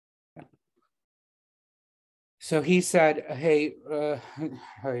So he said, hey,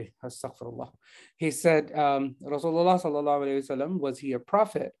 astaghfirullah. He said, Rasulullah sallallahu alayhi wasallam, was he a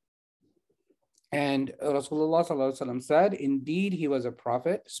prophet? And Rasulullah sallallahu alayhi wasallam said, indeed, he was a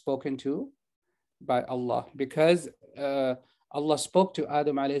prophet spoken to by Allah, because Allah spoke to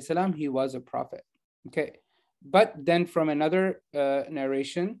Adam alayhi salam, he was a prophet. Okay. But then from another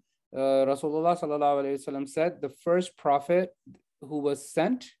narration, Rasulullah sallallahu alayhi wasallam said, the first prophet who was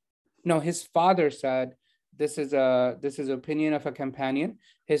sent, no, his father said, this is opinion of a companion.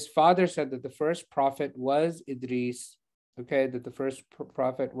 His father said that the first prophet was Idris. Okay, that the first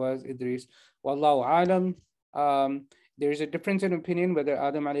prophet was Idris. Wallahu alam. There's a difference in opinion whether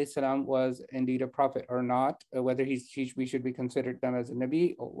Adam alayhi salam was indeed a prophet or not, whether we should be considered them as a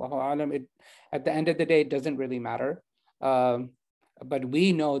Nabi. Allahu alam. At the end of the day, it doesn't really matter. But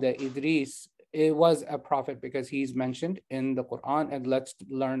we know that Idris, it was a prophet because he's mentioned in the Quran, and let's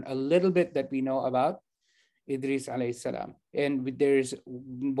learn a little bit that we know about Idris alayhi salam. And there's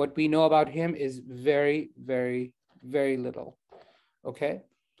what we know about him is very, very, very little. Okay.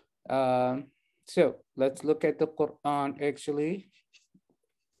 So let's look at the Quran actually.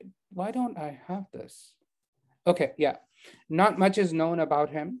 Why don't I have this? Okay, yeah. Not much is known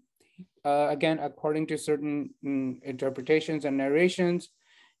about him. Again, according to certain interpretations and narrations,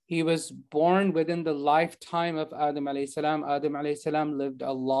 he was born within the lifetime of Adam alayhi salam. Adam alayhi salam lived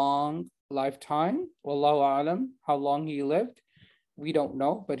a long lifetime. Wallahu alam, how long he lived, we don't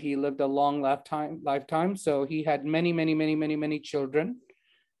know, but he lived a long lifetime. So he had many children.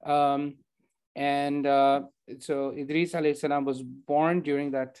 So Idris alayhi salam was born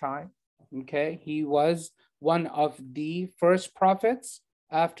during that time. Okay, he was one of the first prophets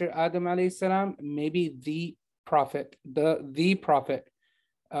after Adam alayhi salam, maybe the prophet, the prophet,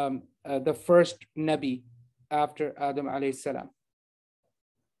 the first Nabi after Adam alayhi salam.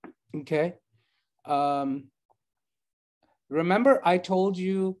 Okay. Remember, I told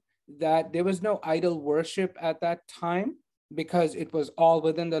you that there was no idol worship at that time because it was all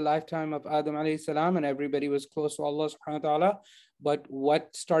within the lifetime of Adam alayhi salam and everybody was close to Allah subhanahu wa ta'ala. But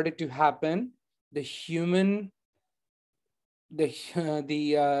what started to happen, the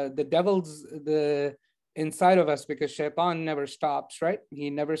devil's inside of us, because shaitan never stops, right? He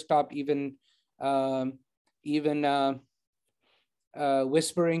never stopped even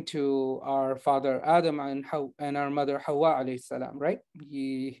whispering to our father Adam and our mother Hawa alayhi salam, right?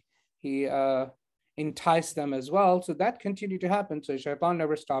 He enticed them as well. So that continued to happen. So shaitan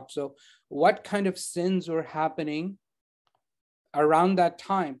never stopped. So what kind of sins were happening around that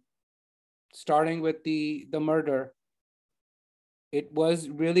time, starting with the murder? It was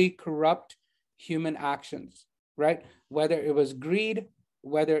really corrupt human actions, right? Whether it was greed,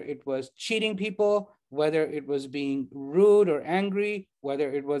 whether it was cheating people, whether it was being rude or angry, whether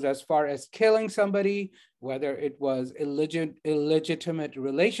it was as far as killing somebody, whether it was illegitimate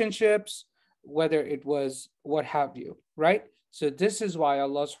relationships, whether it was what have you, right? So this is why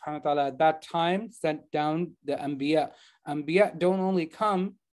Allah subhanahu wa ta'ala at that time sent down the Anbiya. Anbiya don't only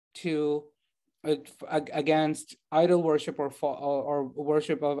come to against idol worship or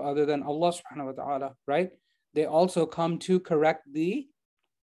worship of other than Allah subhanahu wa ta'ala, right? They also come to correct the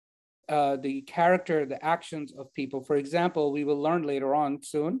character, the actions of people. For example, we will learn later on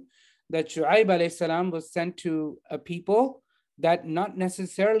soon that Shu'aib alayhi salam was sent to a people that not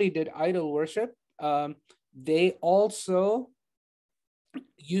necessarily did idol worship. They also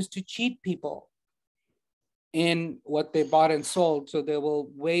used to cheat people in what they bought and sold. So they will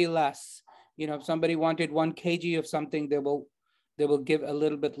weigh less. You know, if somebody wanted 1 kg of something, they will give a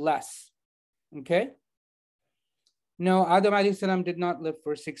little bit less. Okay. No, Adam alayhi salam did not live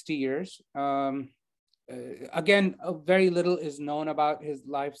for 60 years. Again, very little is known about his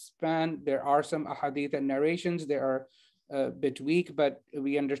lifespan. There are some ahadith and narrations. They are a bit weak, but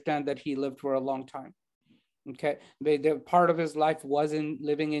we understand that he lived for a long time. Okay, part of his life was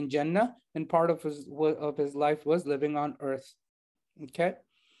living in Jannah, and part of his life was living on earth. Okay.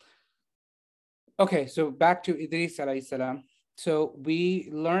 Okay, so back to Idris alayhi salam. So we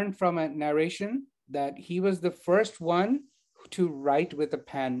learned from a narration that he was the first one to write with a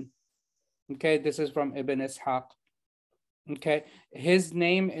pen. Okay, this is from Ibn Ishaq. Okay, his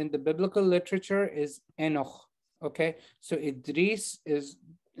name in the biblical literature is Enoch. Okay, so Idris is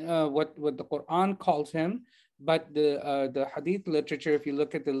what the Quran calls him, but the hadith literature, if you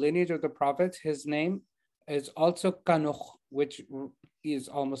look at the lineage of the prophets, his name is also Kanuch, which is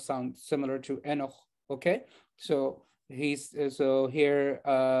almost sounds similar to Enoch. Okay, so he's here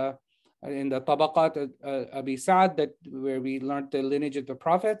in the Tabaqat Abi Sa'd, that where we learned the lineage of the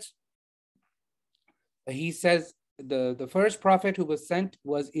prophets. He says the first prophet who was sent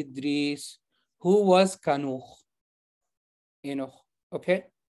was Idris, who was Kanuch. Enoch, okay?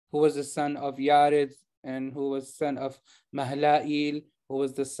 Who was the son of Yared, and who was son of Mahla'il, who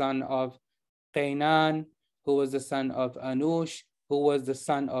was the son of Qainan, who was the son of Anush, who was the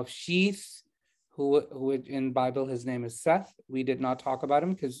son of Sheeth, who in Bible his name is Seth. We did not talk about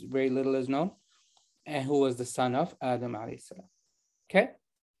him because very little is known. And who was the son of Adam alayhi salam. Okay?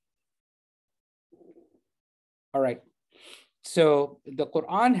 All right. So the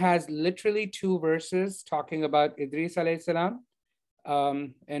Quran has literally 2 verses talking about Idris alayhi salam,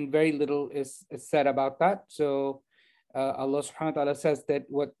 and very little is said about that. So Allah subhanahu wa ta'ala says that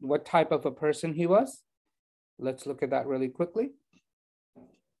what type of a person he was. Let's look at that really quickly.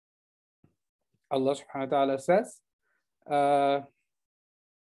 Allah subhanahu wa ta'ala says,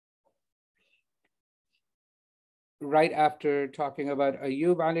 right after talking about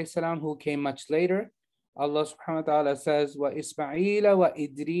Ayyub alayhi salam, who came much later, Allah subhanahu wa ta'ala says, wa Ismaila wa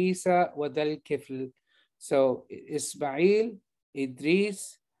Idrisa wa Dhal Kifl. So Ismail,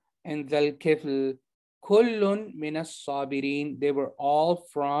 Idris, and Dhal Kifl, kullun minas sabirin. They were all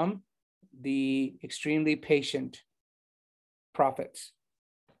from the extremely patient prophets.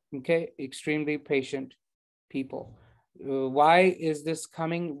 Okay, extremely patient people. Why is this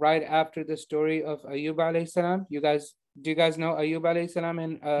coming right after the story of Ayyub alayhi salam? Do you guys know Ayyub alayhi salam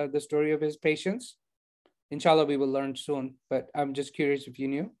and the story of his patience? Inshallah, we will learn soon, but I'm just curious if you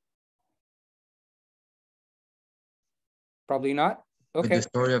knew. Probably not. Okay. With the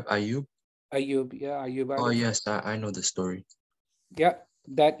story of Ayub? Ayyub, yeah, Ayyub. Oh, yes, I know the story. Yeah,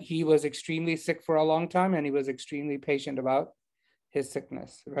 that he was extremely sick for a long time and he was extremely patient about his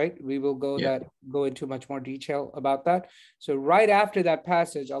sickness, right? We will go into much more detail about that. So right after that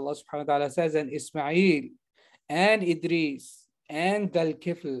passage, Allah subhanahu wa ta'ala says, and Ismail and Idris and Dhal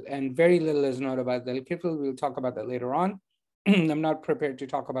Kifl, and very little is known about Dhal Kifl. We'll talk about that later on. I'm not prepared to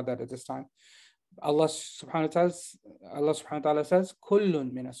talk about that at this time. Allah subhanahu wa ta'ala says,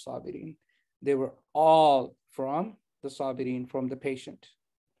 Kullun min as-sabirin. They were all from the sabirin, from the patient.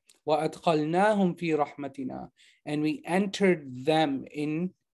 وَأَدْخَلْنَاهُمْ فِي رَحْمَتِنَا. And we entered them into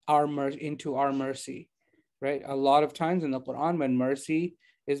our mercy, right? A lot of times in the Quran, when mercy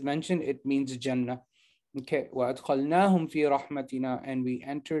is mentioned, it means Jannah. Okay, وَأَدْخَلْنَاهُمْ فِي رَحْمَتِنَا. And we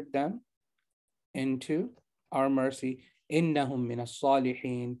entered them into our mercy. إِنَّهُمْ مِنَ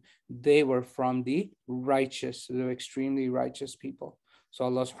الصَّالِحِينَ. They were from the righteous, the extremely righteous people. So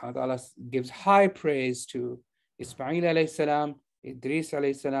Allah subhanahu wa ta'ala gives high praise to Ismail alayhi salam, Idris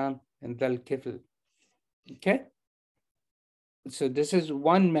alayhi salam, and Dhal Kifl. Okay? So this is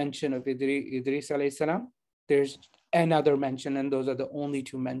one mention of Idris alayhi salam. There's another mention, and those are the only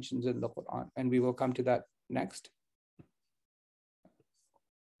 2 mentions in the Quran. And we will come to that next.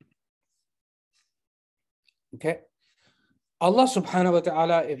 Okay? Allah subhanahu wa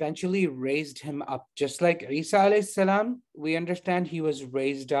ta'ala eventually raised him up. Just like Isa alayhi salam, we understand he was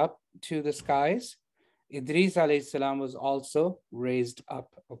raised up to the skies. Idris alayhi salam was also raised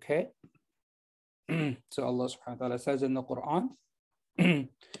up, okay? So Allah subhanahu wa ta'ala says in the Quran,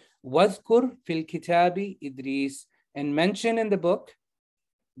 وَاذْكُرْ فِي الْكِتَابِ Idris, and mention in the book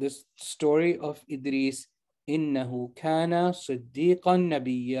this story of Idris, إِنَّهُ كَانَ صِدِّيقًا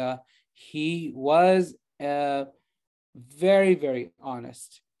نَبِيًّا. He was very, very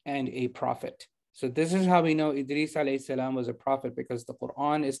honest and a prophet. So this is how we know Idris alayhi salam was a prophet, because the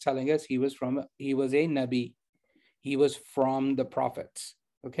Quran is telling us he was a Nabi. He was from the prophets,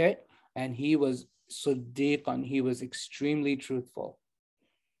 okay? And he was Siddiqan, he was extremely truthful.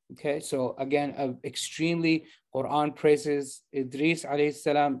 Okay, so again, extremely, Quran praises Idris alayhi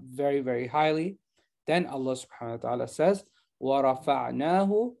salam very, very highly. Then Allah subhanahu wa ta'ala says,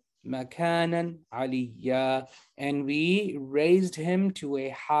 وَرَفَعْنَاهُ مَكَانًا عَلِيًّا. And we raised him to a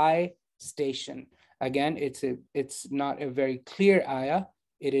high station. Again, it's not a very clear ayah.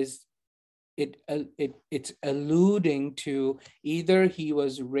 It's alluding to either he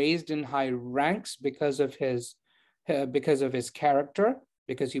was raised in high ranks because of his character,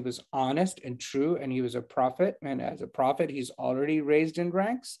 because he was honest and true, and he was a prophet, and as a prophet he's already raised in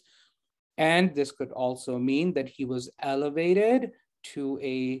ranks. And this could also mean that he was elevated to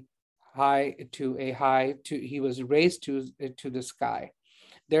he was raised to the sky.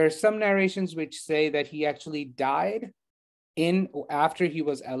 There are some narrations which say that he actually died after he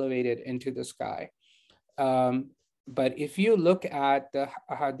was elevated into the sky. But if you look at the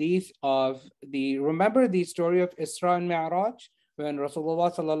hadith of remember the story of Isra and Mi'raj, when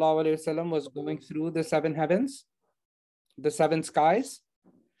Rasulullah sallallahu alaihi wasallam was going through the 7 heavens, the 7 skies,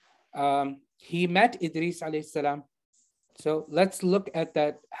 he met Idris alayhi salam. So let's look at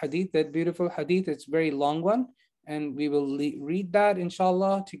that hadith, that beautiful hadith. It's a very long one, and we will read that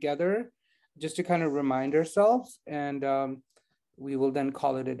inshallah together, just to kind of remind ourselves. And we will then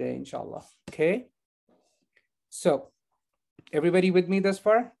call it a day, inshallah. Okay. So everybody with me thus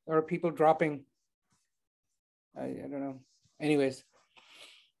far, or are people dropping? I don't know. Anyways,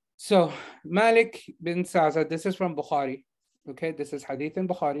 so Malik bin Sa'sa, this is from Bukhari. Okay, this is hadith in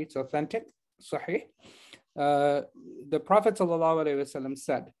Bukhari. It's authentic, sahih. The Prophet ﷺ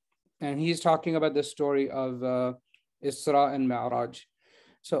said, and he's talking about the story of Isra and Mi'raj.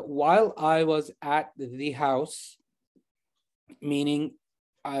 So while I was at the house, meaning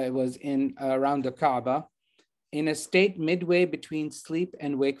I was in around the Kaaba, in a state midway between sleep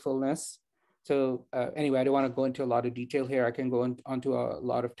and wakefulness. So anyway, I don't want to go into a lot of detail here. I can go onto a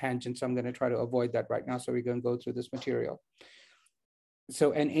lot of tangents. So I'm going to try to avoid that right now. So we're going to go through this material.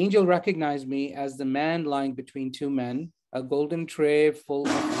 So an angel recognized me as the man lying between two men. A golden tray full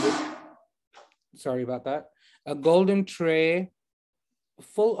of, sorry about that. A golden tray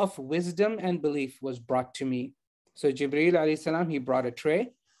full of wisdom and belief was brought to me. So Jibreel alayhi salam, he brought a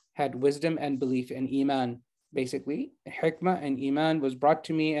tray, had wisdom and belief and iman. Basically, hikmah and iman was brought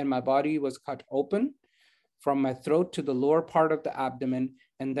to me, and my body was cut open from my throat to the lower part of the abdomen,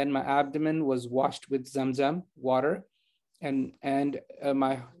 and then my abdomen was washed with zamzam water, and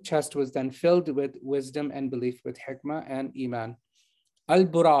my chest was then filled with wisdom and belief, with hikmah and iman.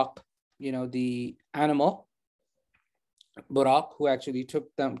 Al-Buraq, the animal, Buraq, who actually took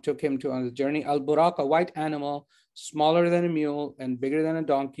him on the journey. Al-Buraq, a white animal, smaller than a mule and bigger than a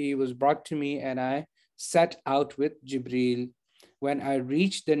donkey, was brought to me, and I set out with Jibreel. When I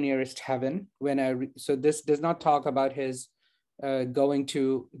reached the nearest heaven, so this does not talk about his going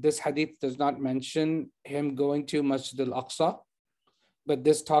to, this hadith does not mention him going to Masjid al-Aqsa, but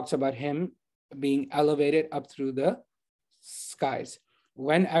this talks about him being elevated up through the skies.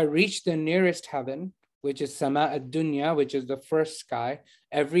 When I reached the nearest heaven, which is Sama ad-Dunya, which is the first sky,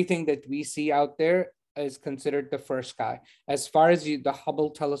 everything that we see out there is considered the first sky. As far as the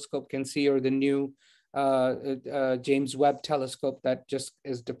Hubble telescope can see, or the new James Webb telescope that just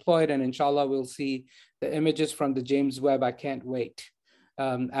is deployed, and inshallah we'll see the images from the James Webb. I can't wait.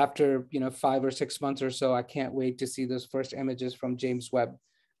 After 5 or 6 months or so, I can't wait to see those first images from James Webb.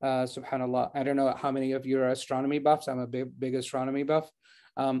 Subhanallah. I don't know how many of you are astronomy buffs. I'm a big astronomy buff.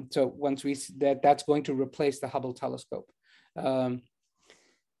 So once we see that's going to replace the Hubble telescope,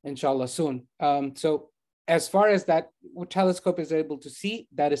 inshallah soon. So as far as that telescope is able to see,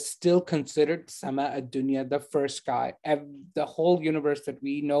 that is still considered Sama ad-Dunya, the first sky. The whole universe that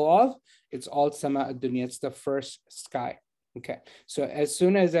we know of, it's all Sama ad-Dunya. It's the first sky. Okay. So as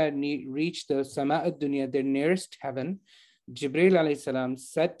soon as I reached the Sama ad-Dunya, the nearest heaven, Jibreel alayhi salam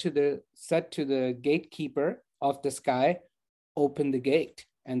said to the gatekeeper of the sky, open the gate.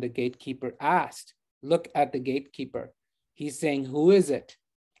 And the gatekeeper asked, look at the gatekeeper. He's saying, who is it?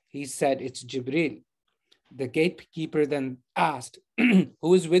 He said, it's Jibreel. The gatekeeper then asked,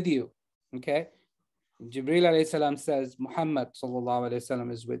 who is with you? Okay. Jibreel alayhi salam says, Muhammad sallallahu alayhi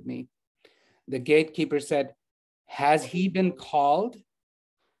wasallam is with me. The gatekeeper said, has he been called?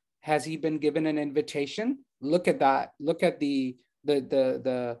 Has he been given an invitation? Look at that. Look at the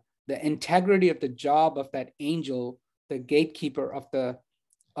integrity of the job of that angel, the gatekeeper of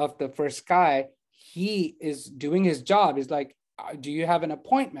the first sky. He is doing his job. He's like, do you have an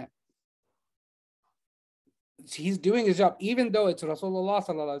appointment? He's doing his job, even though it's Rasulullah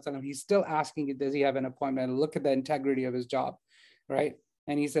sallallahu alaihi wasallam. He's still asking, does he have an appointment? Look at the integrity of his job, right?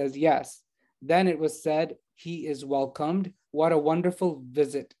 And he says, yes. Then it was said, he is welcomed. What a wonderful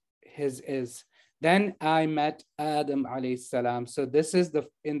visit his is. Then I met Adam alayhi salam. So this is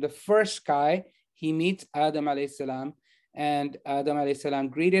in the first sky, he meets Adam alayhi salam, and Adam alayhi salam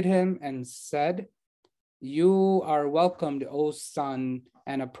greeted him and said, you are welcomed, O son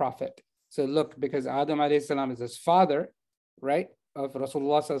and a prophet. So look, because Adam alayhi salam is his father, right, of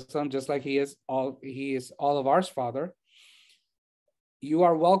Rasulullah sallallahu alaihi wasallam, just like he is all of ours father. You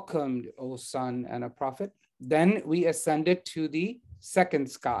are welcomed, O son and a prophet. Then we ascended to the second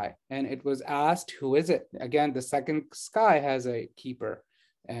sky, and it was asked, who is it? Again, the second sky has a keeper,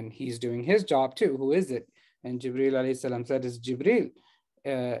 and he's doing his job too. Who is it? And Jibreel alayhi salam said, it's Jibreel.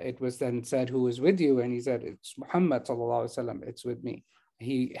 It was then said, who is with you? And he said, it's Muhammad sallallahu alaihi wasallam. It's with me.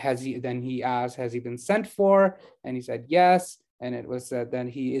 Then he asked, has he been sent for? And he said, yes. And it was said, then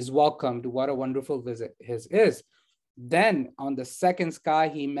he is welcomed. What a wonderful visit his is. Then on the second sky,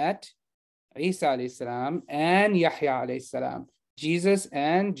 he met Isa alayhi salam and Yahya alayhi salam, Jesus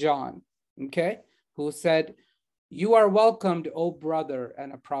and John, okay, who said, you are welcomed, O brother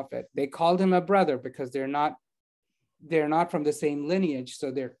and a prophet. They called him a brother because they're not from the same lineage.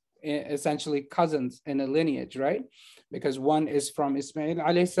 So they're essentially cousins in a lineage, right? Because one is from Ismail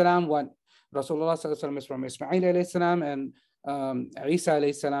alayhi salam, one Rasulullah sallallahu alaihi wasallam is from Ismail alayhi salam, and Isa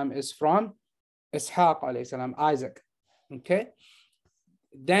alayhi salam is from Ishaq alayhi salam, Isaac. Okay.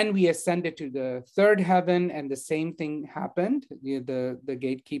 Then we ascended to the third heaven, and the same thing happened. The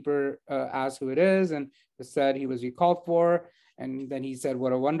gatekeeper asked who it is, and said he was recalled for. And then he said,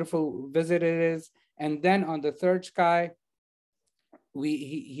 what a wonderful visit it is. And then on the third sky,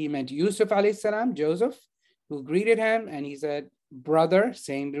 he met Yusuf alayhi salam, Joseph, who greeted him, and he said, brother,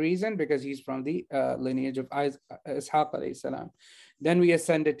 same reason, because he's from the lineage of Ishaq alayhi salam. Then we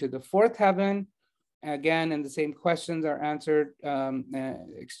ascended to the fourth heaven. Again, and the same questions are answered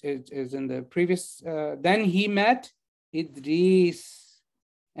is in the previous. Then he met Idris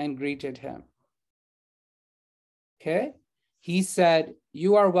and greeted him. Okay. He said,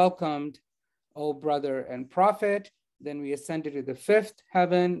 you are welcomed, O brother and prophet. Then we ascended to the fifth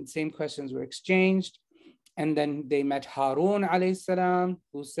heaven. Same questions were exchanged. And then they met Harun alayhi salam,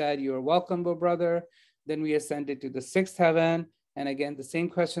 who said, you are welcome, O brother. Then we ascended to the sixth heaven. And again, the same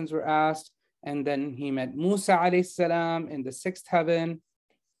questions were asked. And then he met Musa alayhi salam in the sixth heaven.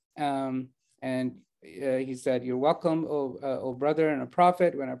 He said, you're welcome, O brother and a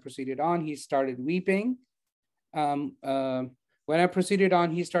prophet. When I proceeded on, he started weeping. When I proceeded on,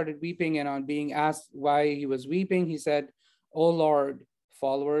 he started weeping, and on being asked why he was weeping, he said, O Lord,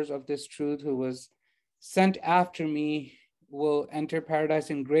 followers of this truth who was sent after me will enter paradise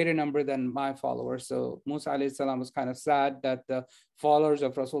in greater number than my followers. So Musa alayhi salam was kind of sad that the followers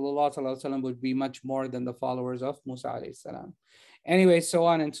of Rasulullah sallallahu alaihi wasallam would be much more than the followers of Musa alayhi salam. Anyway, so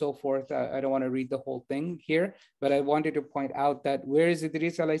on and so forth. I don't want to read the whole thing here, but I wanted to point out that where is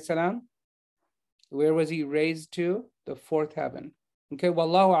Idris alayhi salam? Where was he raised to? The fourth heaven. Okay,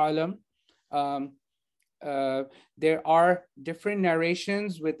 wallahu alam. There are different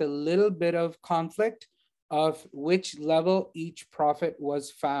narrations with a little bit of conflict of which level each prophet was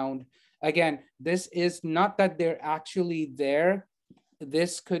found. Again, this is not that they're actually there.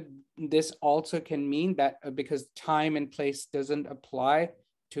 This also can mean that because time and place doesn't apply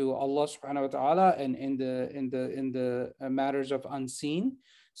to Allah subhanahu wa ta'ala and in the matters of unseen.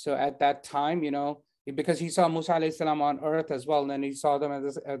 So at that time, because he saw Musa alayhi salam on earth as well, and then he saw them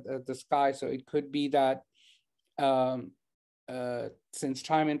at the sky. So it could be that since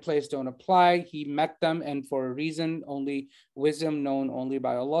time and place don't apply, he met them, and for a reason, only wisdom known only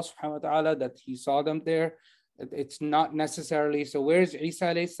by Allah subhanahu wa ta'ala, that he saw them there. It's not necessarily. So where's Isa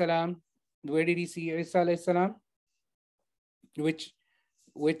alayhi salam? Where did he see Isa alayhi salam?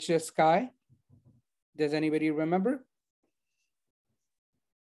 Which sky? Does anybody remember?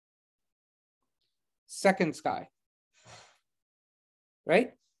 Second sky,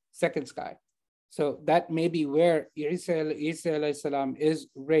 right? Second sky. So that may be where Isa alayhi salam is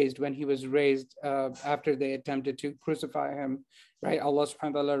raised, when he was raised after they attempted to crucify him, right? Allah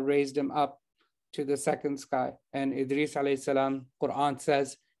subhanahu wa ta'ala raised him up to the second sky. And Idris alayhi salam, Quran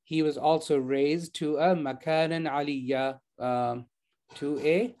says, he was also raised to a makanan aliyya, to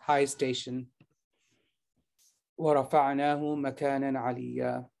a high station. وَرَفَعْنَاهُ مَكَانًا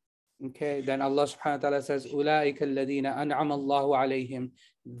عَلِيًّا. Okay, then Allah subhanahu wa ta'ala says, أُولَٰئِكَ الَّذِينَ أَنْعَمَ اللَّهُ عَلَيْهِمْ.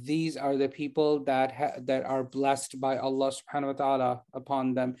 These are the people that are blessed by Allah subhanahu wa ta'ala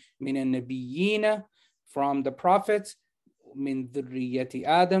upon them. مِنَ النَّبِيِّينَ, from the prophets, مِنْ ذُرِّيَّةِ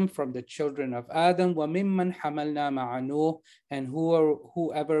Adam, from the children of Adam, وَمِمَّنْ حَمَلْنَا مَعَ نُوحٍ, and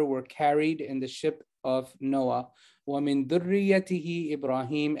whoever were carried in the ship of Noah. وَمِنْ ذُرِّيَّتِهِ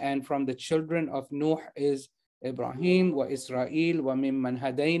Ibrahim, and from the children of Nuh is Ibrahim, wa Israel, wa mimman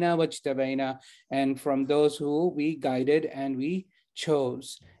hadayna wajtabaina, and from those who we guided and we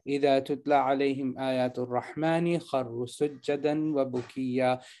chose. إِذَا تُتْلَى عَلَيْهِمْ آيَاتُ الرَّحْمَنِ خَرُّوا سُجَّدًا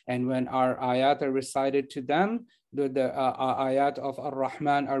وَبُكِيًّا. And when our ayat are recited to them, the ayat of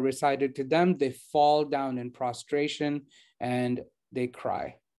Ar-Rahman are recited to them, they fall down in prostration and they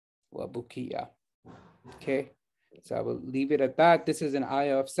cry. وَبُكِيًّا. Okay, so I will leave it at that. This is an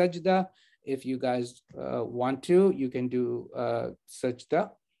ayah of sajda. If you guys want to, you can do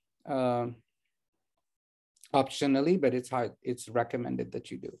sajda optionally, but it's recommended that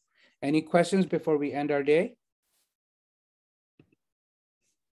you do. Any questions before we end our day?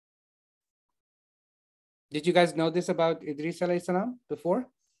 Did you guys know this about Idris alayhi salam before?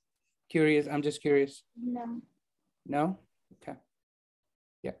 Curious, I'm just curious. No. No? Okay.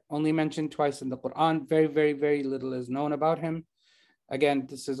 Yeah, only mentioned twice in the Quran. Very, very, very little is known about him. Again,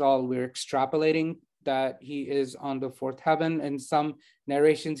 this is all we're extrapolating, that he is on the fourth heaven. In some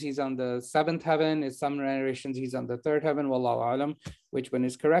narrations, he's on the seventh heaven. In some narrations, he's on the third heaven. Wallahu alam, which one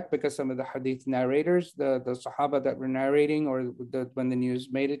is correct, because some of the hadith narrators, the Sahaba that were narrating, or when the news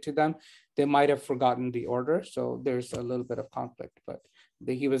made it to them, they might have forgotten the order. So there's a little bit of conflict, but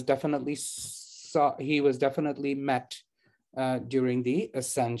he was definitely met during the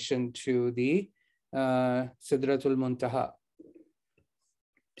ascension to the Sidratul Muntaha.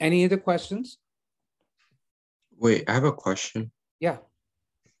 Any other questions? Wait, I have a question. Yeah.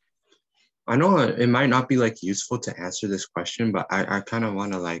 I know it might not be like useful to answer this question, but I kind of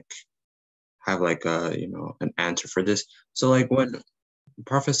want to like have like a, you know, an answer for this. So like when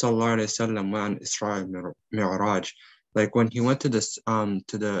Prophet Sallallahu Alaihi Wasallam went on Isra and Mi'raj, like when he went to this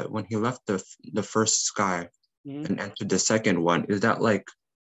when he left the first sky and entered the second one, is that like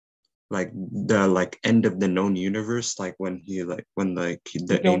the like end of the known universe, like when he like when like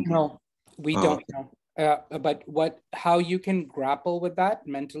the We don't angel. know. We don't know. But how you can grapple with that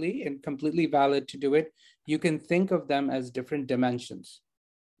mentally, and completely valid to do it, you can think of them as different dimensions.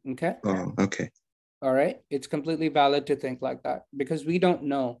 Okay. Oh, okay. All right. It's completely valid to think like that because we don't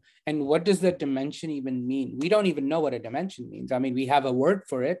know. And what does that dimension even mean? We don't even know what a dimension means. I mean, we have a word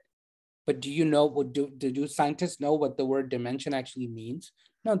for it, but do you know what do scientists know what the word dimension actually means?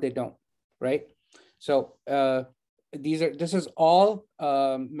 No, they don't. Right. So this is all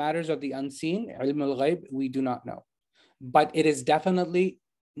matters of the unseen, ilm al-ghayb, we do not know. But it is definitely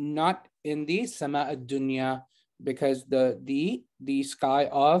not in the sama ad-dunya, because the sky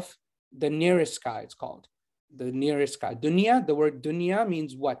of the nearest sky, it's called the nearest sky. Dunya, the word dunya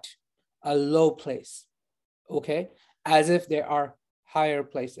means what? A low place. Okay, as if there are higher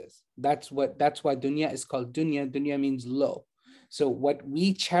places. That's why dunya is called dunya. Dunya means low. So what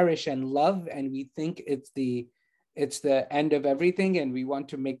we cherish and love, and we think it's the end of everything, and we want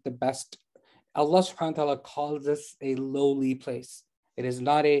to make the best. Allah subhanahu wa ta'ala calls us a lowly place. It is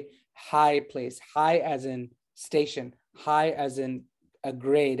not a high place. High as in station, high as in a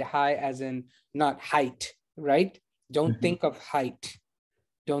grade, high as in not height, right? Don't think of height.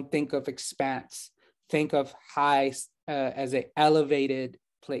 Don't think of expanse. Think of high as an elevated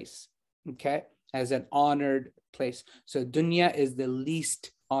place, okay? As an honored place. So dunya is the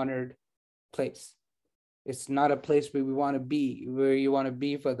least honored place. It's not a place where we want to be, where you want to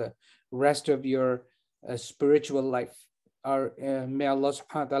be for the rest of your spiritual life. May Allah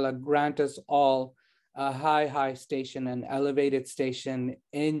subhanahu wa ta'ala grant us all a high station, an elevated station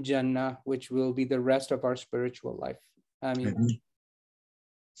in Jannah, which will be the rest of our spiritual life. I mean,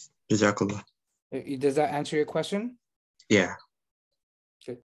 Jazakallah. does that answer your question? Yeah.